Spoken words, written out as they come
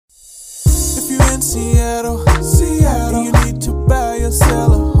in Seattle, Seattle. You need to buy or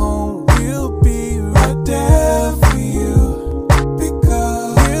sell a home. We'll be right there for you.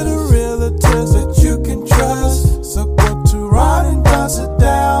 Because we're the realtors that you can trust. So go to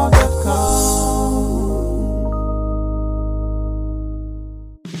ronanddonsitdown.com.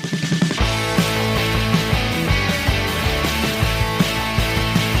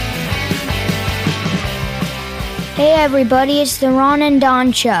 Hey everybody, it's the Ron and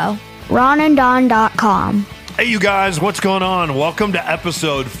Don Show. ronanddon.com. Hey you guys, what's going on? Welcome to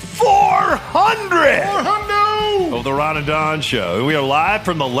episode 400 of the Ron and Don Show. We are live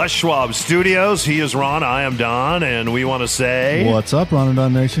from the Les Schwab Studios. He is Ron, I am Don, and we want to say... What's up, Ron and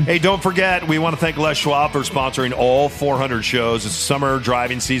Don Nation? Hey, don't forget, we want to thank Les Schwab for sponsoring all 400 shows. It's summer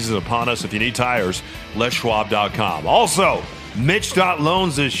driving season upon us. If you need tires, leschwab.com. Also...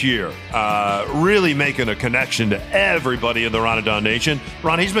 Mitch.loans this year, really making a connection to everybody in the Ron and Don Nation.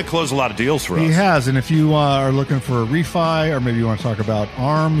 Ron, he's been closing a lot of deals for us. He has, and if you are looking for a refi, or maybe you want to talk about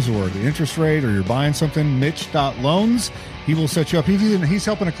ARMs or the interest rate, or you're buying something, Mitch.loans, he will set you up. He's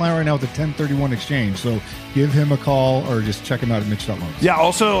helping a client right now with a 1031 exchange, so give him a call or just check him out at Mitch.loans. Yeah,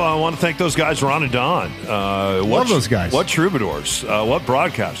 also, I want to thank those guys, Ron and Don. Love those guys. What troubadours, what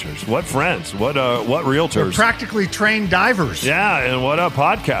broadcasters, what friends, what realtors. They're practically trained divers. Yeah, and what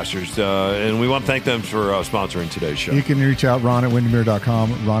podcasters. And we want to thank them for sponsoring today's show. You can reach out, Ron at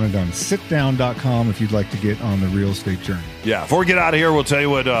Windermere.com, ronanddonsitdown.com if you'd like to get on the real estate journey. Yeah, before we get out of here, we'll tell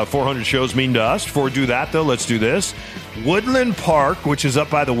you what 400 shows mean to us. Before we do that, though, let's do this. Woodland Park, which is up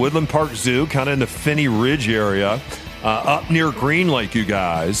by the Woodland Park Zoo, kind of in the Finney Ridge area, up near Green Lake, you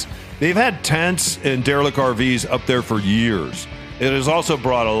guys. They've had tents and derelict RVs up there for years. It has also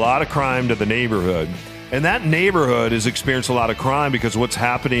brought a lot of crime to the neighborhood. And that neighborhood has experienced a lot of crime because of what's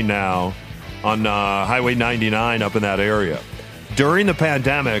happening now on Highway 99 up in that area. During the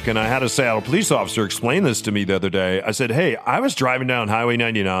pandemic, and I had a Seattle police officer explain this to me the other day, I said, hey, I was driving down Highway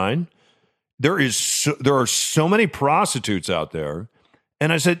 99. There are so many prostitutes out there.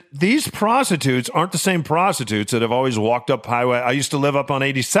 And I said, these prostitutes aren't the same prostitutes that have always walked up highway. I used to live up on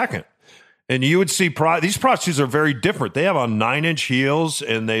 82nd. And you would see these prostitutes are very different. They have on 9-inch heels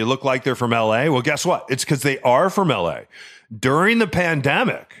and they look like they're from LA. Well, guess what? It's because they are from LA. During the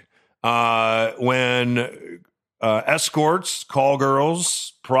pandemic, when escorts, call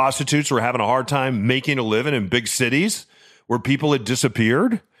girls, prostitutes were having a hard time making a living in big cities where people had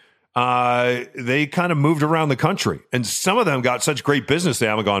disappeared, they kind of moved around the country. And some of them got such great business, they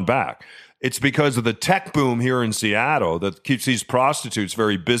haven't gone back. It's because of the tech boom here in Seattle that keeps these prostitutes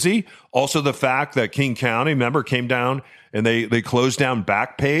very busy. Also, the fact that King County, remember, came down and they closed down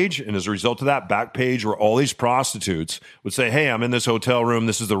Backpage. And as a result of that, Backpage, where all these prostitutes would say, hey, I'm in this hotel room.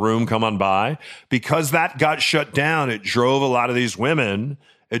 This is the room. Come on by. Because that got shut down, it drove a lot of these women.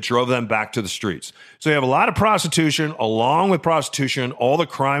 It drove them back to the streets. So you have a lot of prostitution, along with prostitution, all the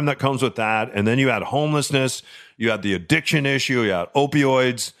crime that comes with that. And then you had homelessness. You had the addiction issue. You had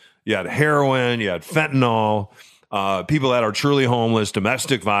opioids. You had heroin. You had fentanyl. People that are truly homeless,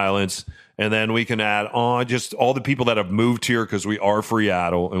 domestic violence. And then we can add on just all the people that have moved here because we are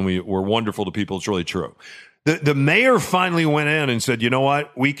Freatle and we're wonderful to people. It's really true. The mayor finally went in and said, you know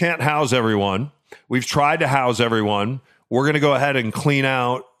what? We can't house everyone. We've tried to house everyone. We're going to go ahead and clean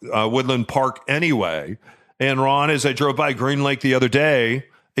out Woodland Park anyway. And Ron, as I drove by Green Lake the other day,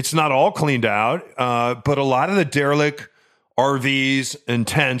 it's not all cleaned out, but a lot of the derelict RVs and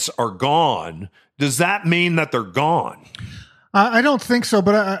tents are gone. Does that mean that they're gone? I don't think so,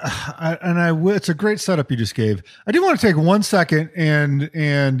 but it's a great setup you just gave. I do want to take 1 second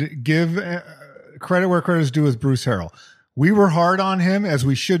and give credit where credit is due with Bruce Harrell. We were hard on him, as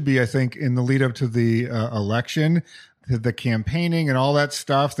we should be, I think, in the lead up to the election, the campaigning and all that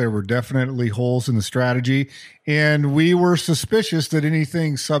stuff. There were definitely holes in the strategy, and we were suspicious that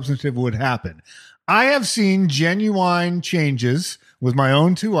anything substantive would happen. I have seen genuine changes with my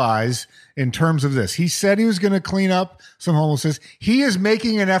own two eyes in terms of this. He said he was going to clean up some homelessness. He is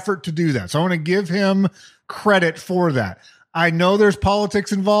making an effort to do that. So I want to give him credit for that. I know there's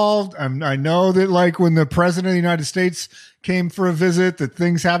politics involved. I know that, like, when the president of the United States came for a visit, that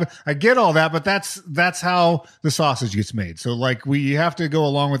things happen. I get all that, but that's how the sausage gets made. So, like, we have to go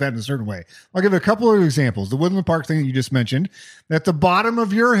along with that in a certain way. I'll give a couple of examples. The Woodland Park thing that you just mentioned, at the bottom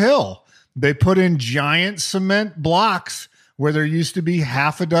of your hill, they put in giant cement blocks where there used to be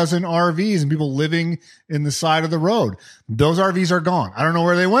half a dozen RVs and people living in the side of the road. Those RVs are gone. I don't know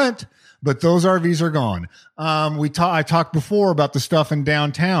where they went, but those RVs are gone. I talked before about the stuff in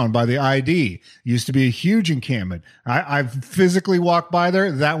downtown by the ID. Used to be a huge encampment. I've physically walked by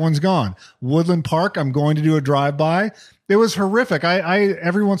there. That one's gone. Woodland Park, I'm going to do a drive-by. It was horrific. I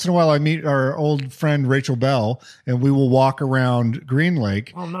every once in a while I meet our old friend Rachel Bell, and we will walk around Green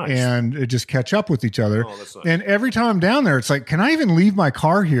Lake and just catch up with each other. Oh, that's nice. And every time I'm down there, it's like, can I even leave my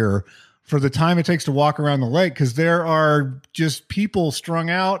car here for the time it takes to walk around the lake? Because there are just people strung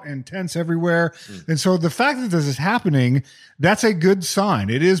out and tents everywhere. And so the fact that this is happening, that's a good sign.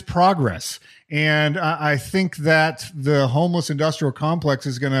 It is progress. And I think that the homeless industrial complex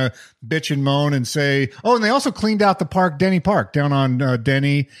is going to bitch and moan and say, oh, and they also cleaned out the park, Denny Park, down on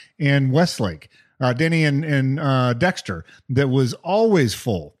Denny and Westlake, Denny and Dexter, that was always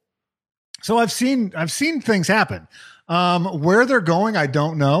full. So I've seen things happen. Where they're going, I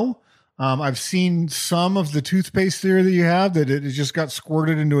don't know. I've seen some of the toothpaste theory that you have, that it just got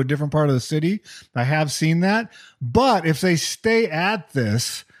squirted into a different part of the city. I have seen that. But if they stay at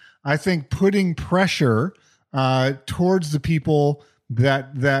this, I think putting pressure towards the people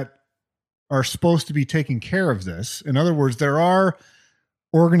that are supposed to be taking care of this. In other words, there are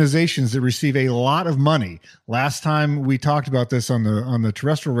organizations that receive a lot of money. Last time we talked about this on the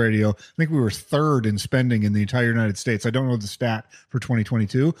terrestrial radio, I think we were third in spending in the entire United States. I don't know the stat for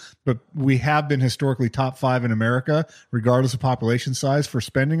 2022, but we have been historically top 5 in America, regardless of population size, for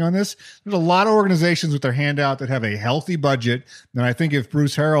spending on this. There's a lot of organizations with their hand out that have a healthy budget. And I think if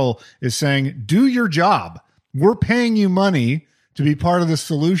Bruce Harrell is saying, do your job, we're paying you money to be part of the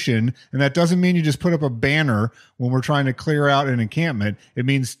solution. And that doesn't mean you just put up a banner when we're trying to clear out an encampment. It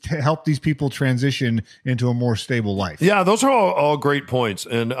means to help these people transition into a more stable life. Yeah, those are all great points.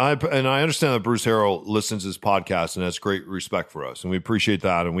 And I understand that Bruce Harrell listens to his podcast and has great respect for us. And we appreciate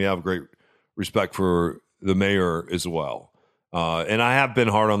that. And we have great respect for the mayor as well. And I have been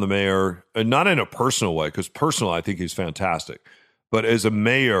hard on the mayor, and not in a personal way, because personally, I think he's fantastic. But as a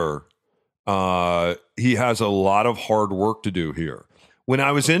mayor, he has a lot of hard work to do here. When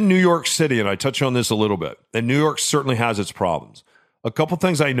I was in New York City, and I touch on this a little bit, and New York certainly has its problems. A couple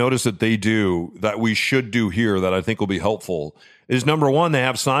things I noticed that they do that we should do here that I think will be helpful is, number one, they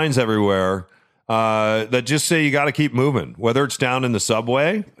have signs everywhere that just say you got to keep moving, whether it's down in the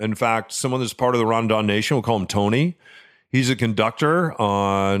subway. In fact, someone that's part of the Ron and Don Nation, we'll call him Tony. He's a conductor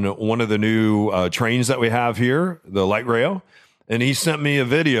on one of the new trains that we have here, the light rail. And he sent me a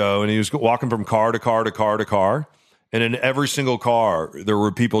video, and he was walking from car to car to car to car. And in every single car, there were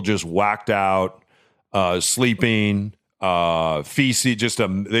people just whacked out, sleeping, feces.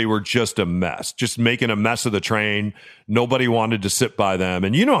 They were just a mess, just making a mess of the train. Nobody wanted to sit by them.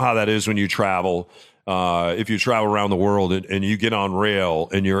 And you know how that is when you travel. If you travel around the world and you get on rail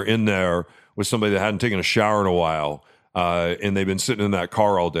and you're in there with somebody that hadn't taken a shower in a while, and they've been sitting in that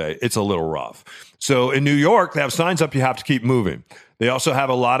car all day, it's a little rough. So in New York, they have signs up, you have to keep moving. They also have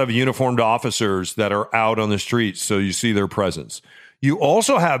a lot of uniformed officers that are out on the streets, so you see their presence. You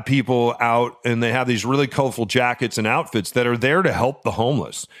also have people out, and they have these really colorful jackets and outfits that are there to help the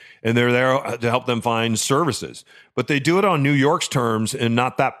homeless, and they're there to help them find services. But they do it on New York's terms and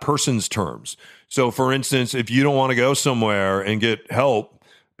not that person's terms. So, for instance, if you don't want to go somewhere and get help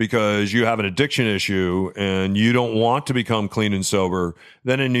because you have an addiction issue and you don't want to become clean and sober,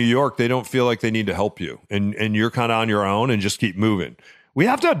 then in New York, they don't feel like they need to help you. And you're kind of on your own and just keep moving. We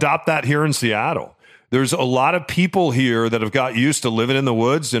have to adopt that here in Seattle. There's a lot of people here that have got used to living in the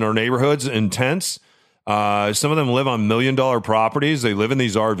woods in our neighborhoods in tents. Some of them live on $1 million properties. They live in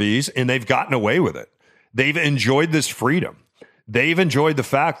these RVs, and they've gotten away with it. They've enjoyed this freedom. They've enjoyed the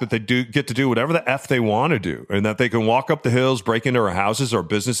fact that they do get to do whatever the F they want to do, and that they can walk up the hills, break into our houses or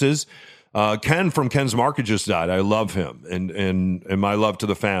businesses. Ken from Ken's Market just died. I love him, and my love to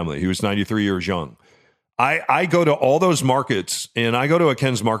the family. He was 93 years young. I go to all those markets, and I go to a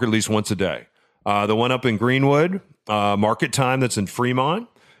Ken's Market at least once a day. The one up in Greenwood, Market Time, that's in Fremont,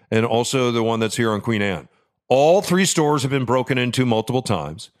 and also the one that's here on Queen Anne. All 3 stores have been broken into multiple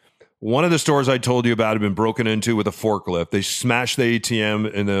times. One of the stores I told you about had been broken into with a forklift. They smashed the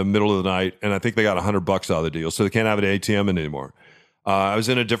ATM in the middle of the night, and I think they got $100 out of the deal, so they can't have an ATM in anymore. I was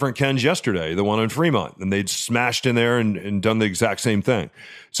in a different Ken's yesterday, the one in Fremont, and they'd smashed in there and done the exact same thing.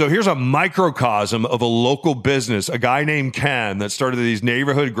 So here's a microcosm of a local business, a guy named Ken that started these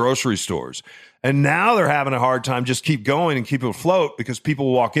neighborhood grocery stores. And now they're having a hard time just keep going and keep it afloat because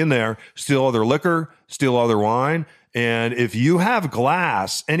people walk in there, steal all their liquor, steal all their wine. And if you have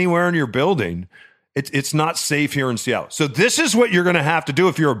glass anywhere in your building, it's not safe here in Seattle. So this is what you're going to have to do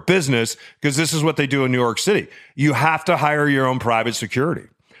if you're a business, because this is what they do in New York City. You have to hire your own private security.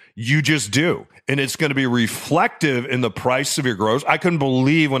 You just do. And it's going to be reflective in the price of your groceries. I couldn't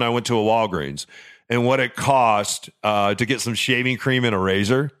believe when I went to a Walgreens and what it cost to get some shaving cream and a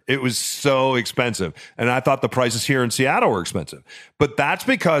razor. It was so expensive. And I thought the prices here in Seattle were expensive. But that's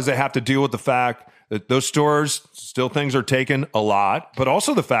because they have to deal with the fact Those stores, still things are taken a lot, but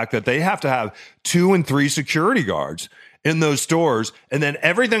also the fact that they have to have 2 and 3 security guards in those stores, and then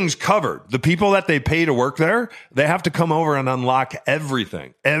everything's covered. The people that they pay to work there, they have to come over and unlock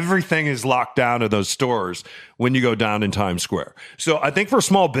everything. Everything is locked down at those stores when you go down in Times Square. So I think for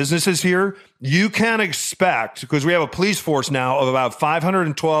small businesses here, you can expect, because we have a police force now of about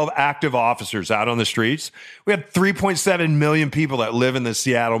 512 active officers out on the streets. We have 3.7 million people that live in the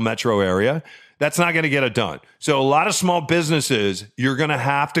Seattle metro area. That's not going to get it done. So a lot of small businesses, you're going to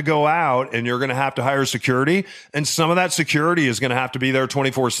have to go out and you're going to have to hire security. And some of that security is going to have to be there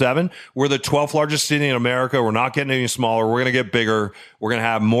 24/7. We're the 12th largest city in America. We're not getting any smaller. We're going to get bigger. We're going to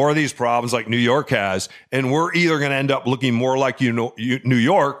have more of these problems like New York has. And we're either going to end up looking more like New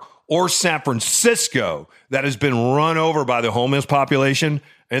York or San Francisco that has been run over by the homeless population.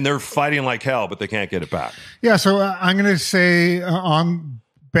 And they're fighting like hell, but they can't get it back. Yeah. So I'm going to say on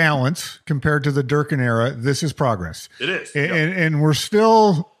balance compared to the Durkin era, this is progress. It is. And we're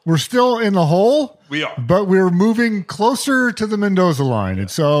still in the hole. We are. But we're moving closer to the Mendoza line. And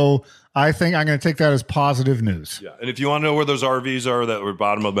so I think I'm going to take that as positive news. Yeah. And if you want to know where those RVs are that were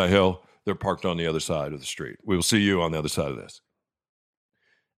bottom of that hill, they're parked on the other side of the street. We will see you on the other side of this.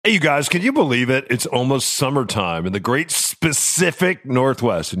 Hey, you guys, can you believe it? It's almost summertime in the great Pacific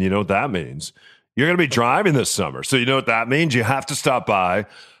Northwest. And you know what that means? You're going to be driving this summer. So you know what that means? You have to stop by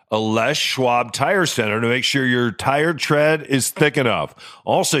a Les Schwab Tire Center to make sure your tire tread is thick enough.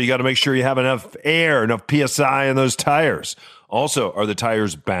 Also, you got to make sure you have enough air, enough PSI in those tires. Also, are the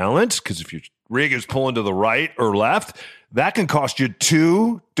tires balanced? Because if your rig is pulling to the right or left, that can cost you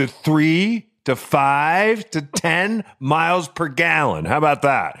 2 to 3 to 5 to 10 miles per gallon. How about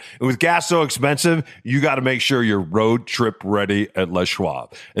that? And with gas so expensive, you got to make sure you're road trip ready at Les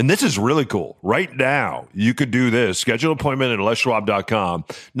Schwab. And this is really cool. Right now, you could do this. Schedule an appointment at leschwab.com.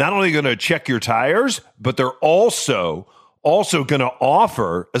 Not only going to check your tires, but they're also going to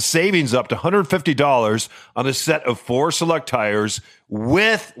offer a savings up to $150 on a set of 4 select tires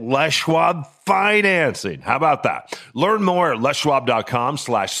with Les Schwab financing. How about that? Learn more at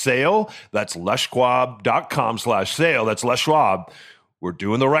leschwab.com/sale. That's leschwab.com/sale. That's Les Schwab. We're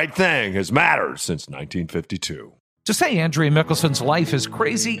doing the right thing has mattered since 1952. To say Andrea Mickelson's life is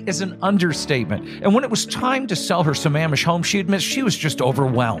crazy is an understatement. And when it was time to sell her Sammamish home, she admits she was just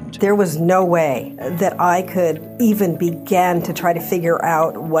overwhelmed. There was no way that I could even begin to try to figure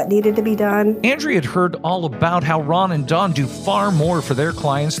out what needed to be done. Andrea had heard all about how Ron and Dawn do far more for their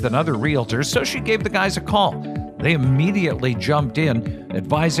clients than other realtors, so she gave the guys a call. They immediately jumped in,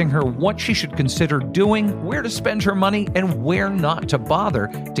 advising her what she should consider doing, where to spend her money, and where not to bother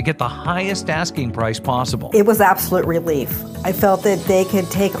to get the highest asking price possible. It was absolute relief. I felt that they could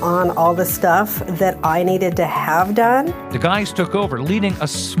take on all the stuff that I needed to have done. The guys took over, leading a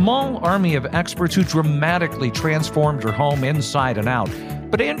small army of experts who dramatically transformed her home inside and out.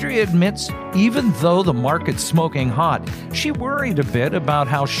 But Andrea admits, even though the market's smoking hot, she worried a bit about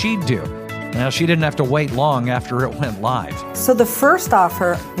how she'd do. Now, she didn't have to wait long after it went live. So the first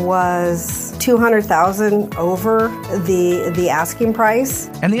offer was $200,000 over the asking price.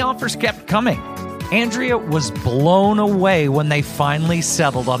 And the offers kept coming. Andrea was blown away when they finally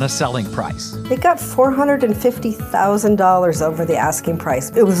settled on a selling price. They got $450,000 over the asking price.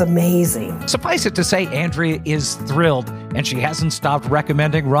 It was amazing. Suffice it to say, Andrea is thrilled, and she hasn't stopped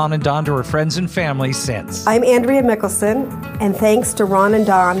recommending Ron and Dawn to her friends and family since. I'm Andrea Mickelson, and thanks to Ron and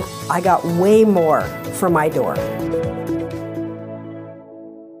Dawn, I got way more for my door.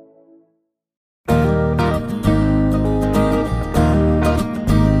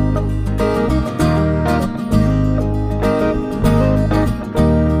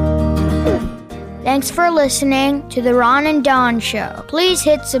 Thanks for listening to the Ron and Dawn Show. Please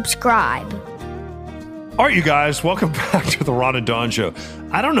hit subscribe. All right, you guys, welcome back to the Ron and Dawn Show.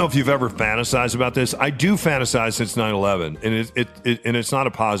 I don't know if you've ever fantasized about this. I do fantasize since 9/11, and it's not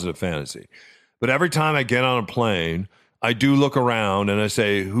a positive fantasy. But every time I get on a plane, I do look around and I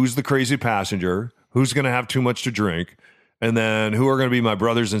say, who's the crazy passenger? Who's going to have too much to drink? And then who are going to be my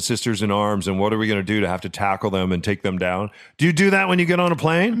brothers and sisters in arms? And what are we going to do to have to tackle them and take them down? Do you do that when you get on a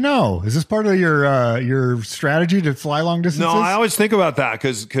plane? No. Is this part of your strategy to fly long distances? No, I always think about that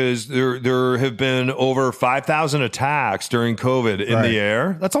because there have been over 5,000 attacks during COVID in the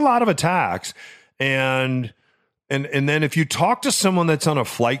air. That's a lot of attacks. And then if you talk to someone that's on a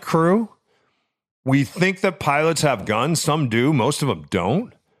flight crew, we think that pilots have guns. Some do. Most of them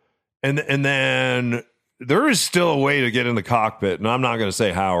don't. And then there is still a way to get in the cockpit, and I'm not going to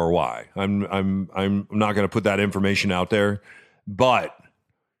say how or why. I'm not going to put that information out there. But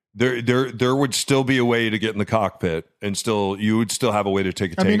there would still be a way to get in the cockpit, and you would still have a way to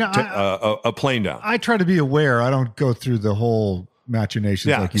take a plane down. I try to be aware. I don't go through the whole machinations.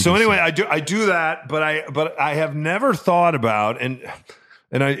 Yeah. Like you So just anyway, said. I do that, but I have never thought about and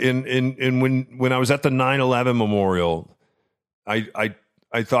when I was at the 9/11 memorial,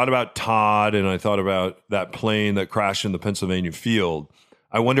 I thought about Todd, and I thought about that plane that crashed in the Pennsylvania field.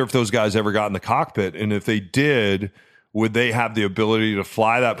 I wonder if those guys ever got in the cockpit, and if they did, would they have the ability to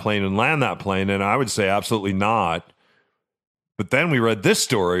fly that plane and land that plane? And I would say absolutely not. But then we read this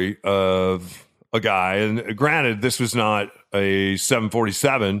story of a guy, and granted, this was not a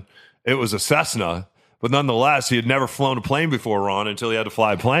 747, it was a Cessna, but nonetheless, he had never flown a plane before, Ron, until he had to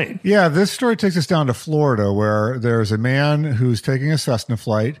fly a plane. Yeah, this story takes us down to Florida, where there's a man who's taking a Cessna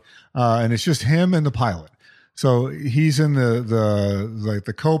flight, and it's just him and the pilot. So he's in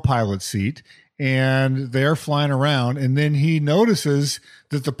the co-pilot seat, and they're flying around, and then he notices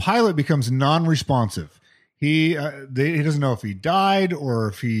that the pilot becomes non-responsive. He doesn't know if he died or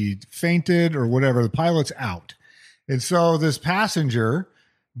if he fainted or whatever. The pilot's out, and so this passenger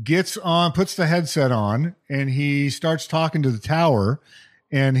gets on, puts the headset on, and he starts talking to the tower,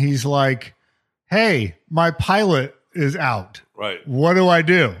 and he's like, "Hey, my pilot is out. Right. What do I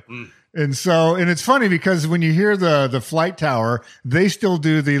do?" And so, and it's funny because when you hear the flight tower, they still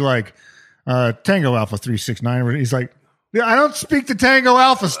do the like Tango Alpha 369. He's like, "Yeah, I don't speak the Tango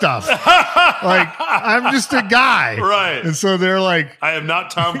Alpha stuff. Like, I'm just a guy." Right. And so they're like, I am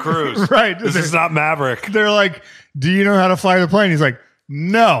not Tom Cruise. Right. This is not Maverick. they're like, "Do you know how to fly the plane?" He's like,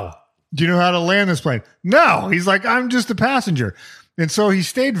 "No." "Do you know how to land this plane?" "No." He's like, "I'm just a passenger." And so he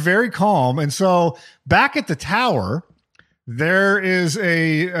stayed very calm. And so back at the tower, there is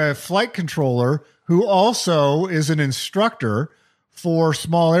a flight controller who also is an instructor for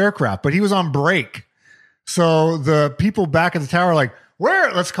small aircraft, but he was on break. So the people back at the tower are like,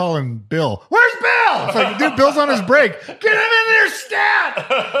 "Where?" Let's call him Bill. "Where's Bill?" It's like, dude, Bill's on his break. "Get him in there, stat."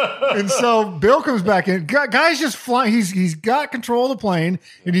 And so Bill comes back in. Guy's just flying. He's got control of the plane,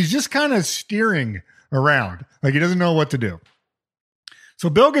 and he's just kind of steering around. Like he doesn't know what to do. So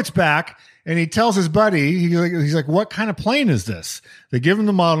Bill gets back, and he tells his buddy, he's like, "What kind of plane is this?" They give him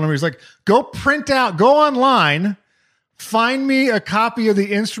the model number. He's like, "Go online, find me a copy of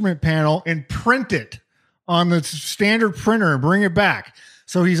the instrument panel and print it on the standard printer and bring it back."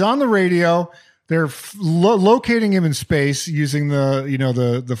 So he's on the radio. They're locating him in space using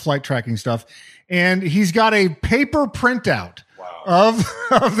the flight tracking stuff. And he's got a paper printout of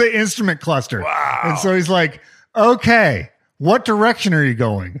the instrument cluster. Wow. And so he's like, "Okay, what direction are you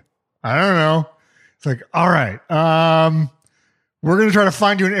going?" "I don't know." It's like, "All right, we're going to try to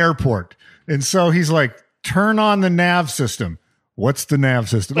find you an airport." And so he's like, "Turn on the nav system." "What's the nav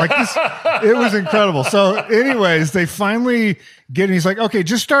system?" Like this, it was incredible. So anyways, they finally get, and he's like, "Okay,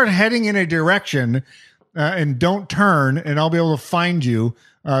 just start heading in a direction and don't turn, and I'll be able to find you."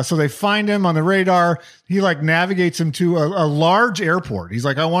 So they find him on the radar. He like navigates him to a large airport. He's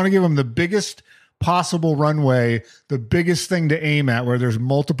like, "I want to give him the biggest possible runway, the biggest thing to aim at, where there's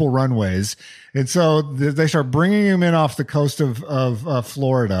multiple runways." And so they start bringing him in off the coast of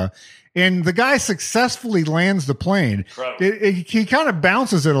Florida. And the guy successfully lands the plane. He kind of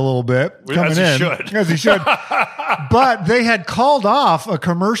bounces it a little bit coming as he should. But they had called off a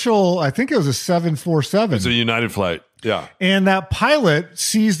commercial, I think it was a 747. It's a United flight. Yeah. And that pilot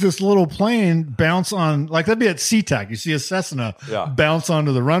sees this little plane bounce on, like that'd be at SeaTac. You see a Cessna bounce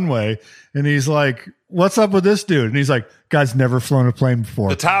onto the runway. And he's like, "What's up with this dude?" And he's like, "Guy's never flown a plane before."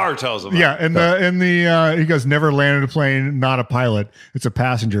 The tower tells him. Yeah, and he goes, "Never landed a plane, not a pilot. It's a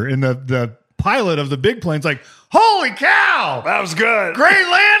passenger." And the pilot of the big plane's like, "Holy cow! That was good. Great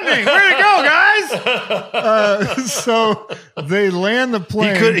landing! Way to go, guys!" So they land the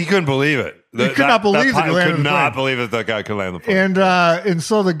plane. He couldn't believe it. He could not believe that he landed the plane. Could not believe that guy could land the plane. And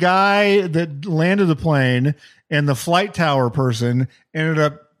so the guy that landed the plane and the flight tower person ended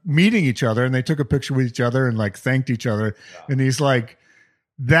up meeting each other, and they took a picture with each other and like thanked each other. Yeah. And he's like,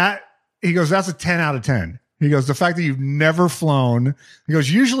 he goes, "That's a 10 out of 10. He goes, "The fact that you've never flown," he goes,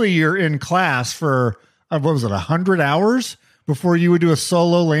 "usually you're in class for, 100 hours before you would do a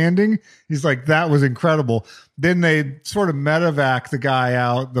solo landing." He's like, "That was incredible." Then they sort of medevac the guy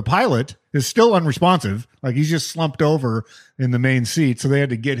out. The pilot is still unresponsive. Like he's just slumped over in the main seat. So they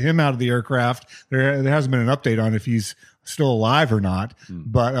had to get him out of the aircraft. There hasn't been an update on if he's still alive or not,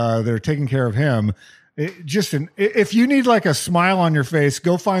 but they're taking care of him. If you need like a smile on your face,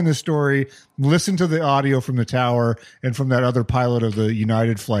 go find this story, listen to the audio from the tower and from that other pilot of the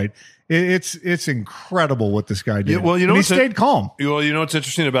United flight. It's incredible what this guy did. Yeah, well, and he stayed calm. Well, you know what's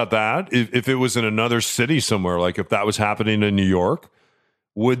interesting about that? If it was in another city somewhere, like if that was happening in New York,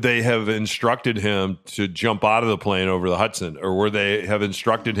 would they have instructed him to jump out of the plane over the Hudson, or would they have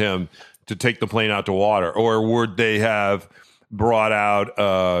instructed him to take the plane out to water, or would they have brought out,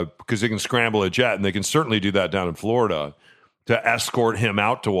 because they can scramble a jet, and they can certainly do that down in Florida, to escort him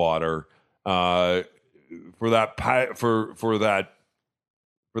out to water for that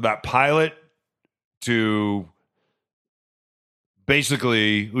pilot to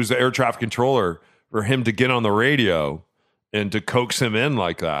basically, who's the air traffic controller, for him to get on the radio and to coax him in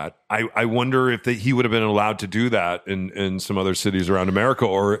like that. I wonder if he would have been allowed to do that in some other cities around America,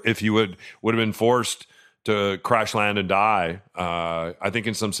 or if he would have been forced to crash land and die. I think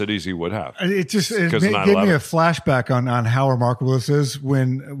in some cities he would have. It gave me a flashback on how remarkable this is.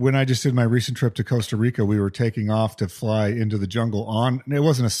 When I just did my recent trip to Costa Rica, we were taking off to fly into the jungle it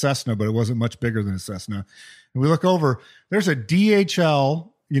wasn't a Cessna, but it wasn't much bigger than a Cessna. And we look over, there's a DHL,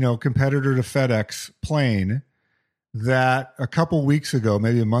 competitor to FedEx plane that a couple weeks ago,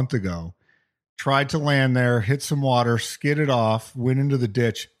 maybe a month ago, tried to land there, hit some water, skidded off, went into the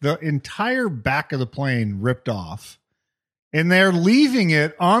ditch. The entire back of the plane ripped off, and they're leaving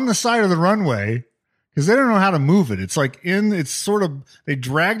it on the side of the runway because they don't know how to move it. It's they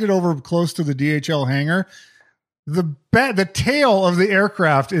dragged it over close to the DHL hangar. The tail of the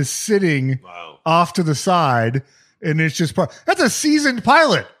aircraft is sitting off to the side, and it's just that's a seasoned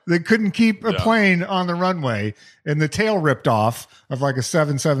pilot that couldn't keep a plane on the runway, and the tail ripped off of like a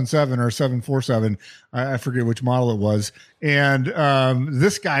 777 or a 747. I forget which model it was. And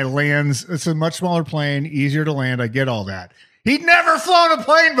this guy lands. It's a much smaller plane, easier to land. I get all that. He'd never flown a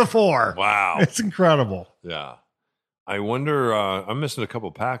plane before. Wow. It's incredible. Yeah. I wonder, I'm missing a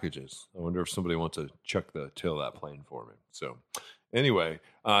couple packages. I wonder if somebody wants to check the tail of that plane for me. So anyway,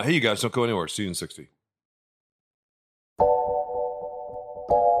 hey, you guys, don't go anywhere. See you in 60.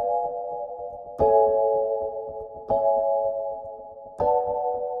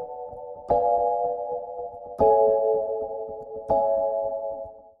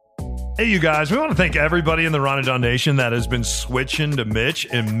 Hey, you guys, we want to thank everybody in the Ron and Don Nation that has been switching to Mitch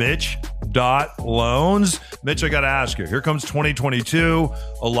and Mitch.loans. Mitch, I got to ask you, here comes 2022.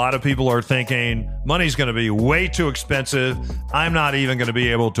 A lot of people are thinking money's going to be way too expensive. I'm not even going to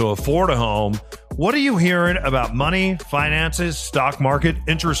be able to afford a home. What are you hearing about money, finances, stock market,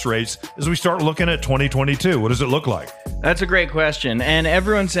 interest rates as we start looking at 2022? What does it look like? That's a great question. And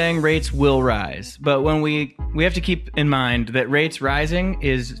everyone's saying rates will rise. But when we have to keep in mind that rates rising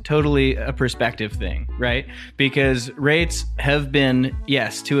is totally a perspective thing, right? Because rates have been,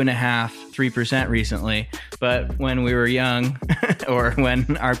 yes, 2.5%, 3% recently. But when we were young or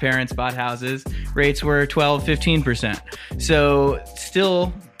when our parents bought houses, rates were 12, 15%. So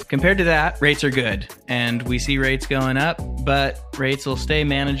still, compared to that, rates are good. And we see rates going up, but rates will stay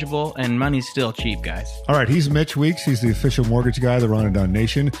manageable and money's still cheap, guys. All right, he's Mitch Weeks. He's the official mortgage guy of the Ron and Don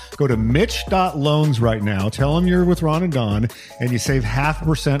Nation. Go to Mitch.loans right now. Tell him you're with Ron and Don, and you save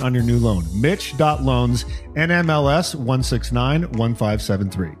 0.5% on your new loan. Mitch.loans, NMLS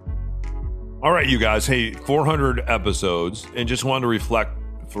 1691573. All right, you guys. Hey, 400 episodes, and just wanted to reflect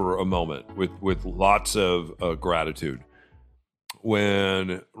for a moment with lots of gratitude.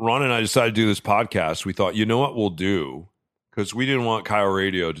 When Ron and I decided to do this podcast, we thought, you know what we'll do? Because we didn't want Kyle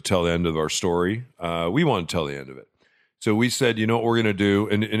Radio to tell the end of our story. We want to tell the end of it. So we said, you know what we're going to do?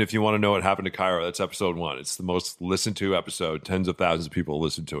 And if you want to know what happened to Cairo, that's episode 1. It's the most listened to episode. Tens of thousands of people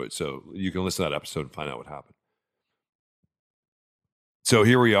listen to it. So you can listen to that episode and find out what happened. So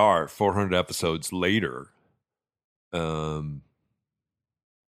here we are, 400 episodes later.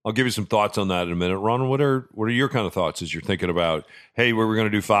 I'll give you some thoughts on that in a minute. Ron, what are your kind of thoughts as you're thinking about, hey, we were going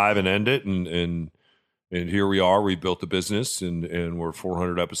to do 5 and end it, and here we are. We built the business, and we're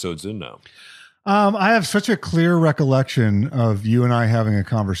 400 episodes in now. I have such a clear recollection of you and I having a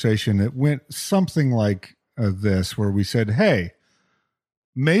conversation that went something like this, where we said, hey,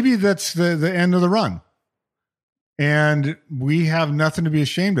 maybe that's the end of the run. And we have nothing to be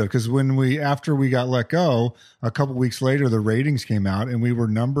ashamed of, because after we got let go, a couple weeks later, the ratings came out and we were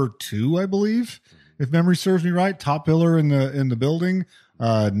number 2, I believe, if memory serves me right, top biller in the building,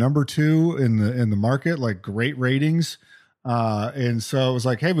 number 2 in the market, like great ratings. And so it was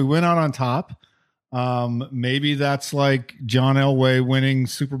like, hey, we went out on top. Maybe that's like John Elway winning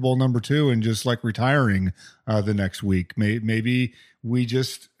Super Bowl number 2 and just like retiring the next week. Maybe we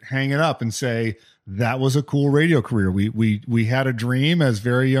just hang it up and say, that was a cool radio career. We had a dream as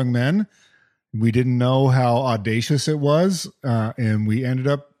very young men. We didn't know how audacious it was, and we ended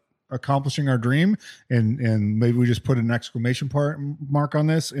up accomplishing our dream. And maybe we just put an exclamation mark on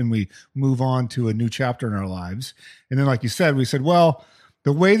this, and we move on to a new chapter in our lives. And then, like you said, we said, well,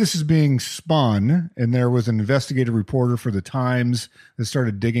 the way this is being spun, and there was an investigative reporter for the Times that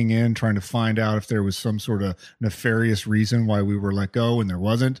started digging in, trying to find out if there was some sort of nefarious reason why we were let go, and there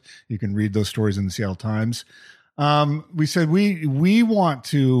wasn't. You can read those stories in the Seattle Times. We said we want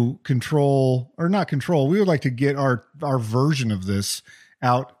to control, or not control, we would like to get our version of this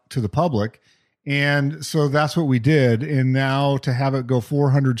out to the public. And so that's what we did. And now to have it go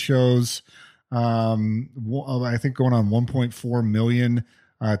 400 shows, I think going on 1.4 million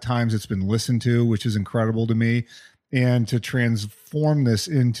times it's been listened to, which is incredible to me. And to transform this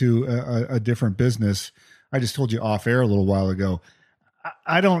into a different business, I just told you off air a little while ago,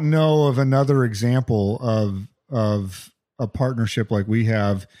 I don't know of another example of a partnership like we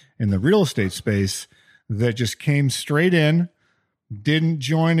have in the real estate space that just came straight in, didn't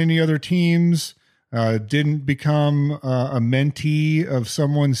join any other teams, didn't become a mentee of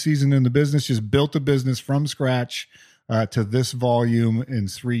someone seasoned in the business, just built a business from scratch to this volume in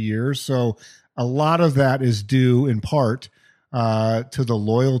 3 years. So a lot of that is due in part to the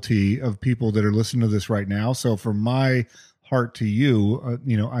loyalty of people that are listening to this right now. So from my heart to you,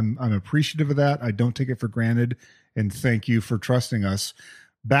 I'm appreciative of that. I don't take it for granted, and thank you for trusting us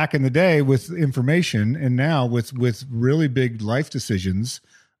back in the day with information, and now with really big life decisions.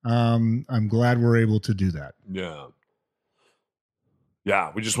 I'm glad we're able to do that.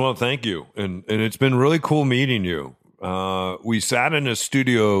 Yeah. We just want to thank you. And it's been really cool meeting you. We sat in a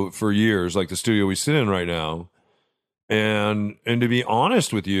studio for years, like the studio we sit in right now. And to be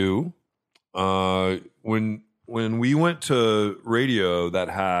honest with you, when we went to radio that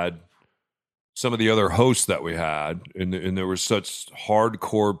had some of the other hosts that we had, and there was such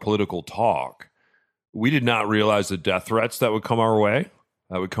hardcore political talk, we did not realize the death threats that would come our way.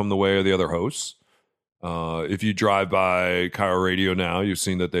 That would come the way of the other hosts. If you drive by KIRO Radio now, you've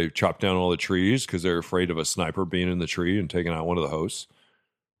seen that they've chopped down all the trees because they're afraid of a sniper being in the tree and taking out one of the hosts.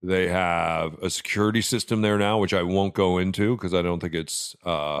 They have a security system there now, which I won't go into because I don't think it's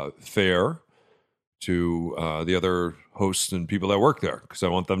fair to the other hosts and people that work there, because I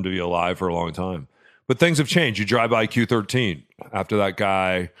want them to be alive for a long time. But things have changed. You drive by Q13 after that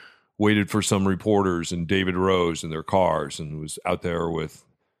guy waited for some reporters and David Rose in their cars and was out there with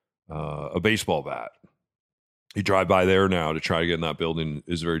a baseball bat. You drive by there now to try to get in that building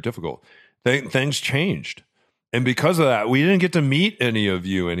is very difficult. Things changed. And because of that, we didn't get to meet any of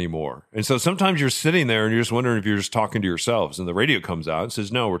you anymore. And so sometimes you're sitting there and you're just wondering if you're just talking to yourselves. And the radio comes out and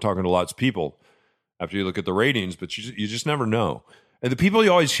says, no, we're talking to lots of people after you look at the ratings, but you just never know. And the people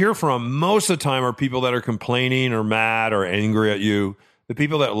you always hear from most of the time are people that are complaining or mad or angry at you. The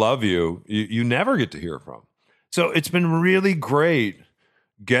people that love you, you never get to hear from. So it's been really great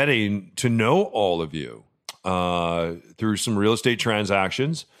getting to know all of you through some real estate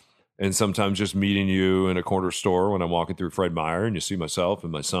transactions, and sometimes just meeting you in a corner store when I'm walking through Fred Meyer and you see myself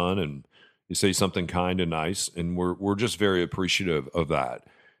and my son and you say something kind and nice. And we're just very appreciative of that.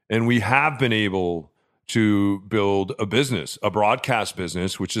 And we have been able to build a business, a broadcast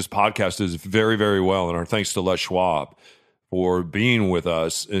business, which this podcast is very, very well. And our thanks to Les Schwab for being with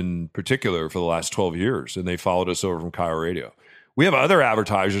us in particular for the last 12 years. And they followed us over from KIRO Radio. We have other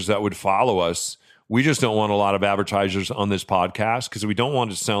advertisers that would follow us. We just don't want a lot of advertisers on this podcast because we don't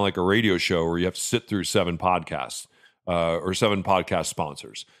want it to sound like a radio show where you have to sit through 7 podcasts or 7 podcast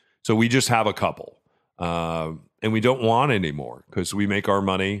sponsors. So we just have a couple. And we don't want any more because we make our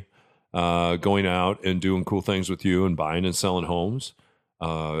money going out and doing cool things with you and buying and selling homes.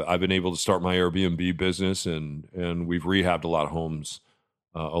 I've been able to start my Airbnb business, and we've rehabbed a lot of homes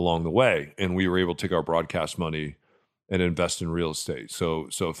along the way. And we were able to take our broadcast money and invest in real estate. So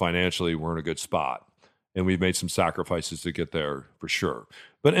financially, we're in a good spot. And we've made some sacrifices to get there for sure.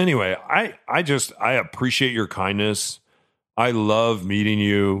 But anyway, I appreciate your kindness. I love meeting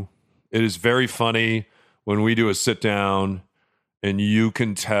you. It is very funny when we do a sit down and you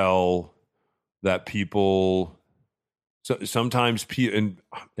can tell that people... So sometimes and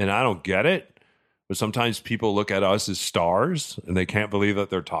I don't get it, but sometimes people look at us as stars and they can't believe that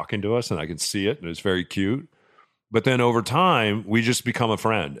they're talking to us, and I can see it, and it's very cute. But then over time, we just become a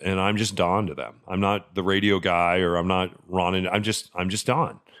friend, and I'm just Don to them. I'm not the radio guy, or I'm not Ron, and I'm just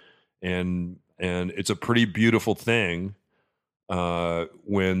Don, and it's a pretty beautiful thing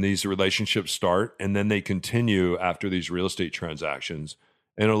when these relationships start, and then they continue after these real estate transactions.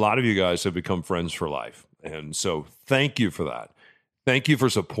 And a lot of you guys have become friends for life. And so thank you for that. Thank you for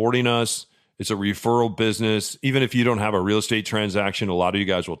supporting us. It's a referral business. Even if you don't have a real estate transaction, a lot of you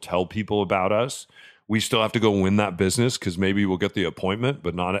guys will tell people about us. We still have to go win that business because maybe we'll get the appointment,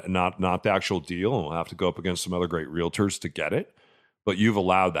 but not the actual deal. And we'll have to go up against some other great realtors to get it. But you've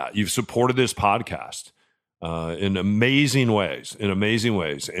allowed that. You've supported this podcast. in amazing ways,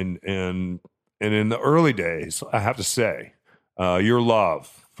 And in the early days, I have to say, your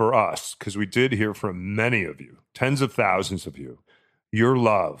love for us, because we did hear from many of you, tens of thousands of you, your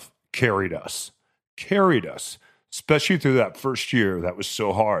love carried us, especially through that first year that was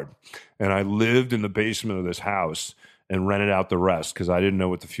so hard. And I lived in the basement of this house and rented out the rest because I didn't know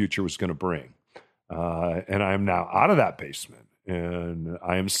what the future was going to bring. And I am now out of that basement, and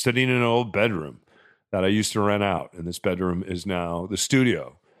I am sitting in an old bedroom that I used to rent out. And this bedroom is now the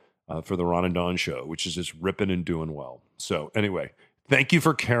studio for the Ron and Don Show, which is just ripping and doing well. So anyway, thank you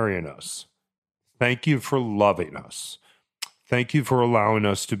for carrying us. Thank you for loving us. Thank you for allowing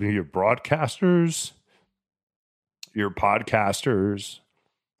us to be your broadcasters, your podcasters,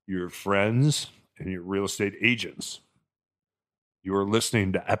 your friends, and your real estate agents. You are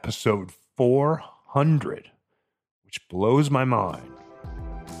listening to episode 400, which blows my mind.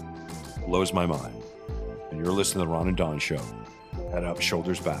 Blows my mind. And you're listening to the Ron and Don Show. Head up,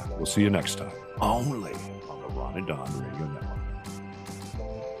 shoulders back. We'll see you next time. Only on the Ron and Don Radio Network.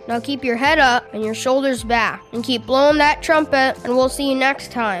 Now keep your head up and your shoulders back, and keep blowing that trumpet, and we'll see you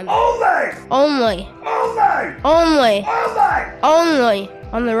next time. Only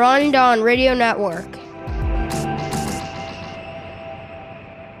on the Ron and Don Radio Network.